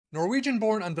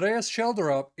Norwegian-born Andreas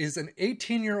Schjelderup is an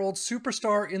 18-year-old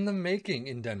superstar in the making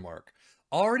in Denmark.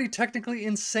 Already technically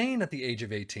insane at the age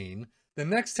of 18, the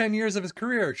next 10 years of his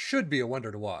career should be a wonder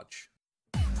to watch.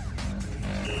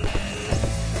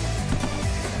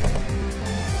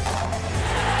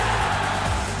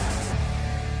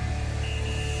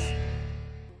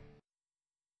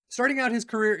 Starting out his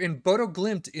career in Bodo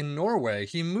Glimt in Norway,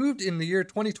 he moved in the year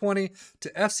 2020 to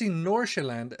FC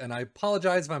Nordsjælland, and I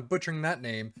apologize if I'm butchering that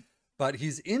name, but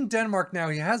he's in Denmark now.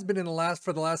 He has been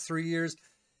for the last 3 years,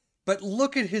 but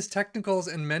look at his technicals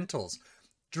and mentals.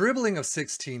 Dribbling of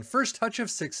 16, first touch of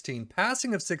 16,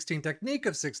 passing of 16, technique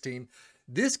of 16.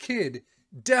 This kid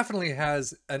definitely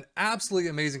has an absolutely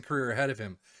amazing career ahead of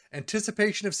him.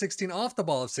 Anticipation of 16, off the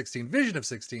ball of 16, vision of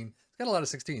 16. He's got a lot of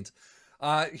 16s.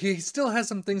 He still has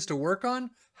some things to work on.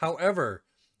 However,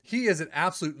 he is an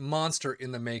absolute monster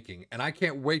in the making, and I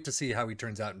can't wait to see how he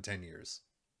turns out in 10 years.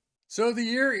 So the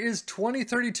year is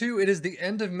 2032. It is the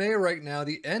end of May right now,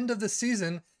 the end of the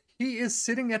season. He is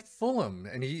sitting at Fulham,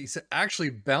 and he's actually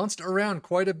bounced around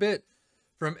quite a bit.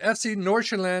 From FC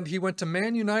Nordsjælland, he went to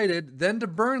Man United, then to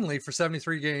Burnley for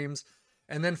 73 games,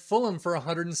 and then Fulham for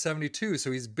 172.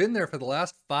 So he's been there for the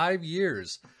last 5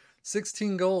 years.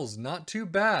 16 goals, not too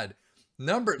bad.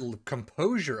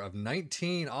 Composure of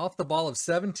 19, off the ball of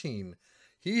 17.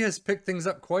 He has picked things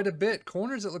up quite a bit.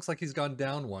 Corners, it looks like he's gone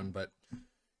down one, but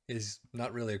he's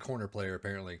not really a corner player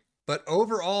apparently. But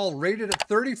overall, rated at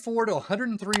 34 to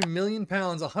 103 million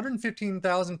pounds,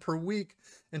 115,000 per week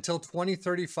until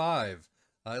 2035.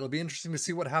 It'll be interesting to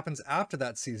see what happens after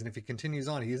that season if he continues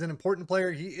on. He's an important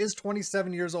player. He is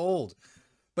 27 years old.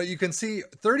 But you can see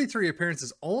 33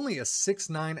 appearances, only a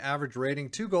 6'9" average rating,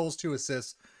 2 goals, 2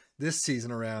 assists this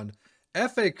season around.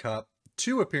 FA Cup,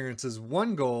 2 appearances,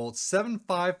 1 goal,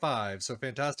 7.55, so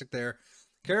fantastic there.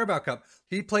 Carabao Cup,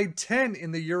 he played 10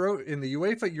 in the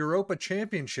UEFA Europa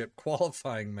Championship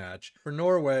qualifying match for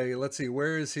Norway. Let's see,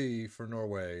 where is he for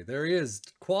Norway? There he is,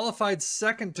 qualified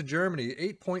second to Germany,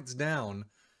 8 points down,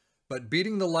 but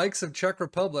beating the likes of Czech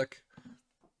Republic,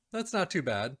 that's not too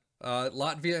bad.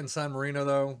 Latvia and San Marino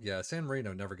though, yeah, San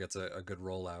Marino never gets a good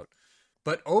rollout.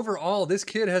 But overall, this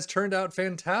kid has turned out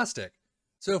fantastic.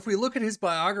 So if we look at his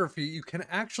biography, you can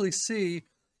actually see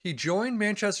he joined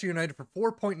Manchester United for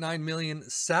 4.9 million,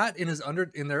 sat in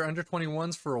their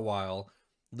under-21s for a while,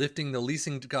 lifting the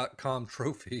Leasing.com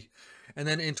trophy. And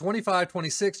then in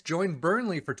 25-26, joined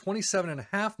Burnley for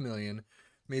 27.5 million,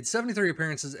 made 73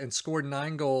 appearances and scored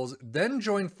 9 goals, then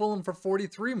joined Fulham for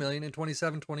 43 million in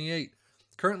 27-28.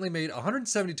 Currently made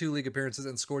 172 league appearances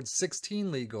and scored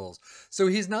 16 league goals. So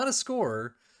he's not a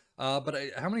scorer, but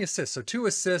how many assists? So 2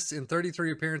 assists in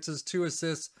 33 appearances, 2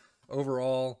 assists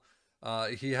overall.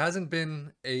 He hasn't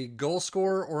been a goal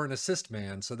scorer or an assist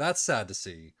man, so that's sad to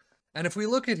see. And if we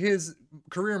look at his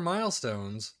career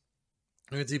milestones,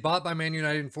 he bought by Man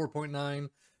United in 4.9,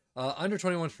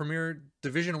 under-21 Premier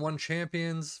Division 1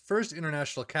 champions, first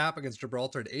international cap against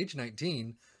Gibraltar at age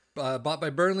 19, bought by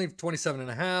Burnley,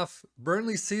 27.5.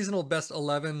 Burnley seasonal best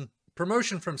 11.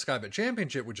 Promotion from Sky Bet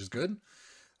Championship, which is good.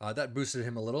 That boosted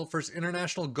him a little. First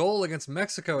international goal against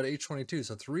Mexico at age 22.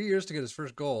 So 3 years to get his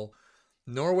first goal.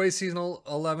 Norway seasonal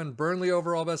 11. Burnley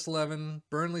overall best 11.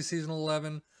 Burnley seasonal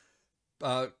 11.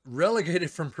 Relegated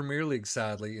from Premier League,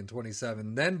 sadly, in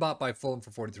 27. Then bought by Fulham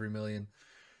for 43 million.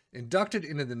 Inducted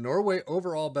into the Norway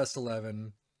overall best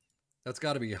 11. That's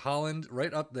got to be Holland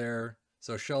right up there.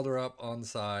 So Schjelderup on the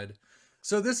side.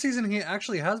 So this season he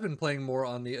actually has been playing more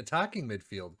on the attacking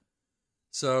midfield.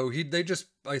 So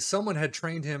someone had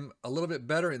trained him a little bit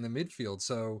better in the midfield.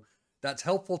 So that's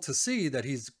helpful to see that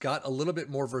he's got a little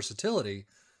bit more versatility.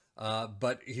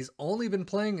 But he's only been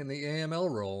playing in the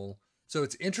AML role. So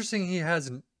it's interesting he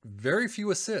has very few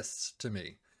assists to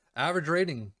me. Average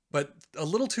rating, but a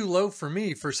little too low for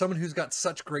me for someone who's got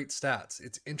such great stats.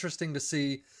 It's interesting to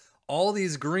see all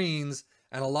these greens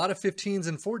and a lot of 15s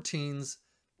and 14s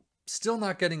still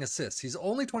not getting assists. He's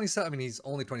only 27. He's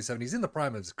only 27. He's in the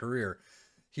prime of his career.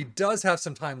 He does have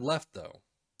some time left, though.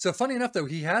 So funny enough, though,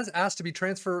 he has asked to be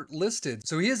transfer listed.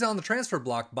 So he is on the transfer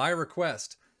block by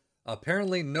request.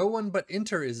 Apparently, no one but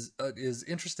Inter is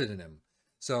interested in him.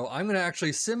 So I'm going to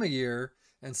actually sim a year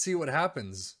and see what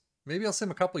happens. Maybe I'll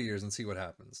sim a couple years and see what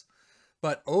happens.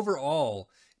 But overall,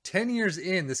 10 years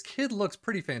in, this kid looks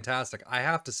pretty fantastic, I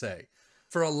have to say.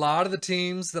 For a lot of the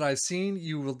teams that I've seen,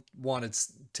 you will want to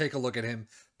take a look at him,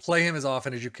 play him as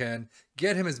often as you can,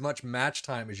 get him as much match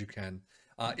time as you can.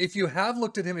 If you have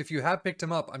looked at him, if you have picked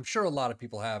him up, I'm sure a lot of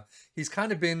people have. He's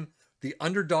kind of been the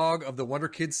underdog of the Wonder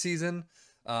Kids season,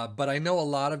 but I know a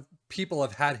lot of people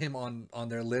have had him on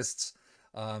their lists.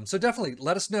 So definitely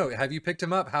let us know. Have you picked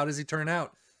him up? How does he turn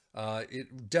out?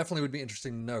 It definitely would be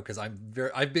interesting to know because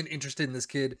I've been interested in this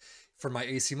kid for my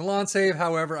AC Milan save.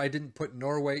 However, I didn't put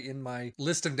Norway in my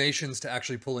list of nations to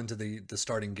actually pull into the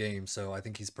starting game, so I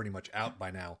think he's pretty much out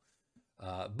by now.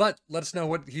 But let us know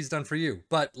what he's done for you.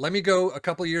 But let me go a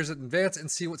couple years in advance and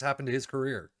see what's happened to his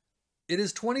career. It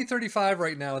is 2035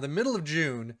 right now, the middle of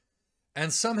June,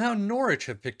 and somehow Norwich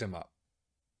have picked him up.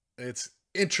 It's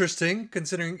interesting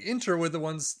considering Inter were the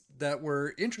ones that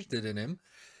were interested in him.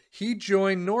 He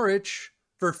joined Norwich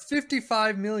for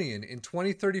 55 million in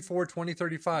 2034,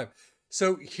 2035.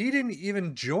 So he didn't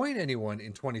even join anyone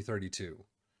in 2032.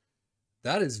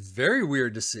 That is very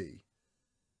weird to see.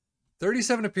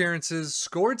 37 appearances,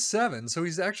 scored 7, so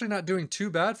he's actually not doing too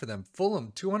bad for them.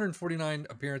 Fulham, 249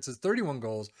 appearances, 31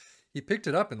 goals. He picked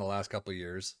it up in the last couple of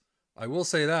years. I will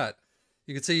say that.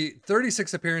 You can see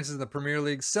 36 appearances in the Premier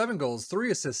League, 7 goals,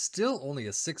 3 assists, still only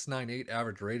a 6.98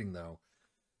 average rating though.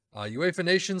 UEFA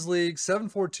Nations League,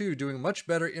 742, doing much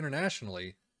better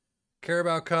internationally.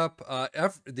 Carabao Cup,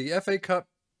 the FA Cup,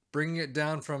 bringing it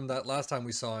down from that last time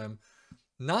we saw him.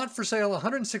 Not for sale,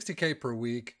 160k per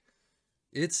week.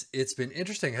 It's been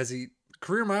interesting. Has he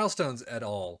career milestones at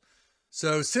all?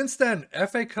 So since then,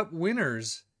 FA Cup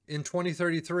winners in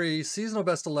 2033, seasonal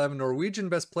best 11, Norwegian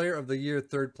best player of the year,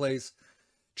 3rd place,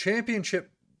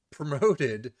 championship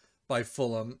promoted by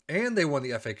Fulham, and they won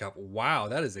the FA Cup. Wow,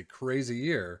 that is a crazy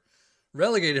year.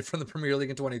 Relegated from the Premier League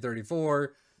in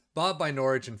 2034, bought by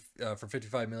Norwich for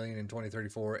 55 million in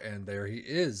 2034, and there he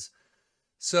is.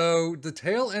 So the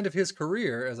tail end of his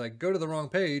career, as I go to the wrong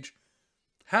page,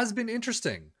 has been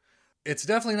interesting. It's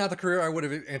definitely not the career I would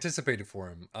have anticipated for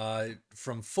him.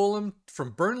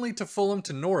 From Burnley to Fulham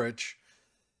to Norwich,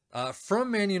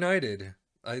 from Man United,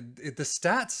 the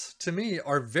stats to me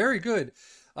are very good.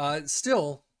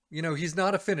 Still, he's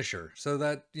not a finisher, so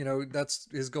that, that's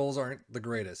his goals aren't the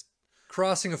greatest.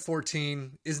 Crossing of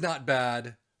 14 is not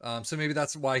bad, so maybe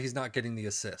that's why he's not getting the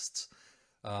assists.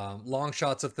 Long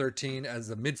shots of 13 as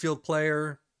a midfield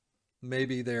player,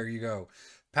 maybe there you go.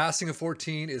 Passing of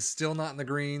 14 is still not in the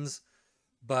greens,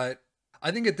 but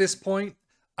I think at this point,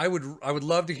 I would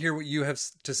love to hear what you have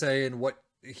to say and what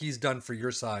he's done for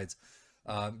your sides,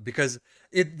 because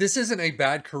this isn't a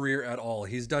bad career at all.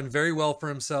 He's done very well for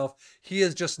himself. He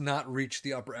has just not reached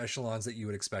the upper echelons that you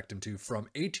would expect him to. From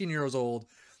 18 years old,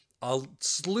 a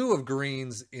slew of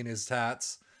greens in his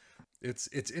stats.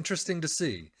 It's interesting to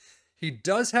see. He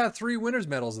does have 3 winners'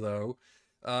 medals though.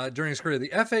 During his career,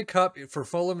 the FA Cup for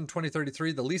Fulham in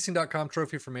 2033, the Leasing.com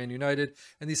trophy for Man United,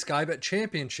 and the Sky Bet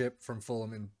Championship from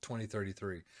Fulham in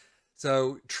 2033.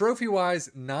 So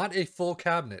trophy-wise, not a full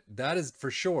cabinet. That is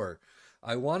for sure.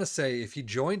 I want to say if he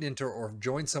joined Inter or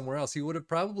joined somewhere else, he would have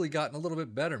probably gotten a little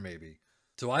bit better maybe.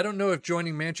 So I don't know if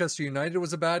joining Manchester United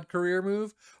was a bad career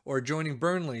move or joining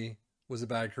Burnley was a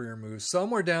bad career move.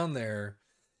 Somewhere down there,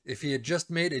 if he had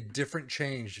just made a different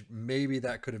change, maybe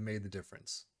that could have made the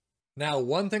difference. Now,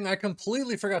 one thing I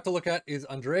completely forgot to look at is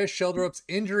Andreas Schjelderup's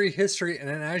injury history. And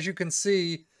as you can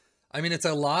see, I mean, it's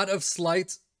a lot of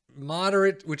slights,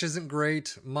 moderate, which isn't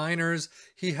great, minors.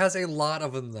 He has a lot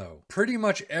of them, though. Pretty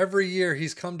much every year,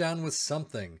 he's come down with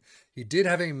something. He did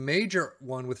have a major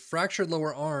one with fractured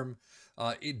lower arm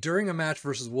during a match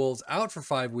versus Wolves, out for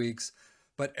 5 weeks.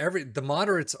 But the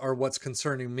moderates are what's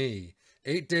concerning me.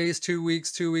 8 days, 2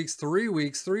 weeks, 2 weeks, 3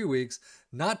 weeks, 3 weeks.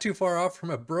 Not too far off from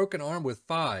a broken arm with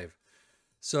 5.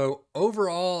 So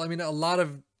overall, I mean, a lot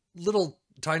of little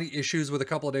tiny issues with a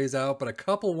couple of days out, but a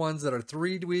couple ones that are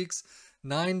 3 weeks,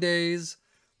 9 days.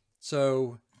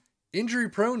 So injury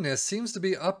proneness seems to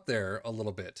be up there a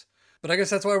little bit. But I guess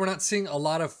that's why we're not seeing a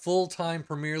lot of full-time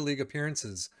Premier League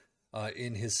appearances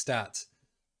in his stats.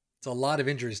 It's a lot of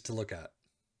injuries to look at.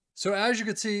 So as you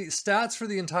can see, stats for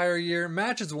the entire year,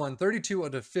 matches won 32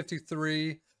 out of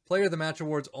 53, player of the match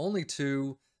awards only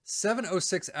 2,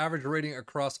 706 average rating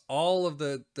across all of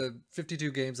the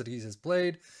 52 games that he has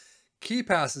played. Key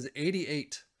passes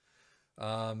 88.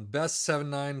 Best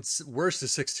 7-9, worst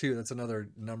is 6-2. That's another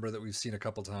number that we've seen a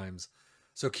couple times.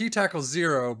 So key tackles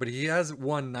 0, but he has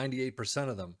won 98%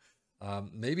 of them.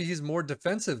 Maybe he's more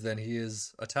defensive than he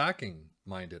is attacking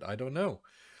minded. I don't know.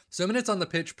 So minutes on the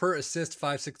pitch per assist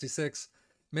 566.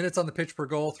 Minutes on the pitch per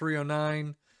goal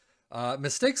 309.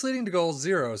 Mistakes leading to goals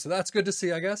 0. So that's good to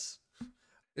see, I guess.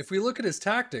 If we look at his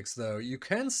tactics, though, you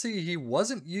can see he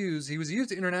wasn't used. He was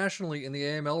used internationally in the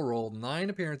AML role, 9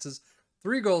 appearances,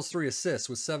 3 goals, 3 assists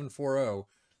with 740.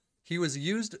 He was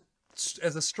used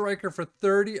as a striker for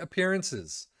 30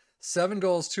 appearances, 7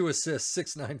 goals, 2 assists,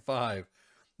 695.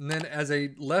 And then as a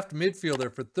left midfielder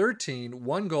for 13,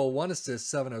 1 goal, 1 assist,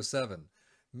 707.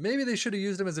 Maybe they should have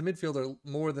used him as a midfielder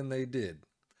more than they did.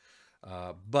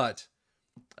 But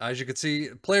As you can see,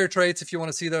 player traits, if you want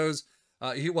to see those,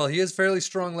 he is fairly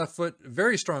strong left foot,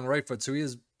 very strong right foot, so he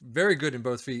is very good in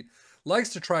both feet. Likes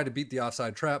to try to beat the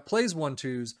offside trap, plays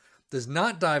 1-2s, does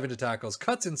not dive into tackles,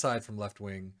 cuts inside from left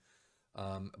wing.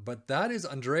 But that is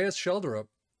Andreas Schjelderup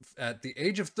at the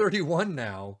age of 31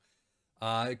 now.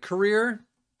 Career,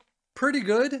 pretty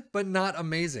good, but not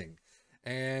amazing.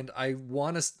 And I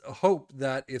want to hope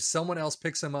that if someone else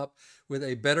picks him up with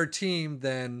a better team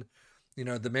than, you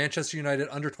know, the Manchester United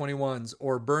under-21s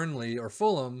or Burnley or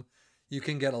Fulham, you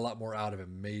can get a lot more out of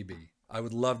him, maybe. I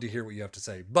would love to hear what you have to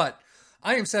say. But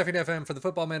I am Saffing FM for the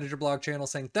Football Manager blog channel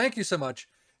saying thank you so much.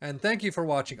 And thank you for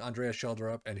watching Andreas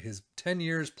Schjelderup and his 10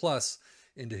 years plus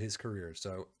into his career.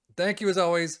 So thank you as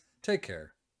always. Take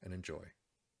care and enjoy.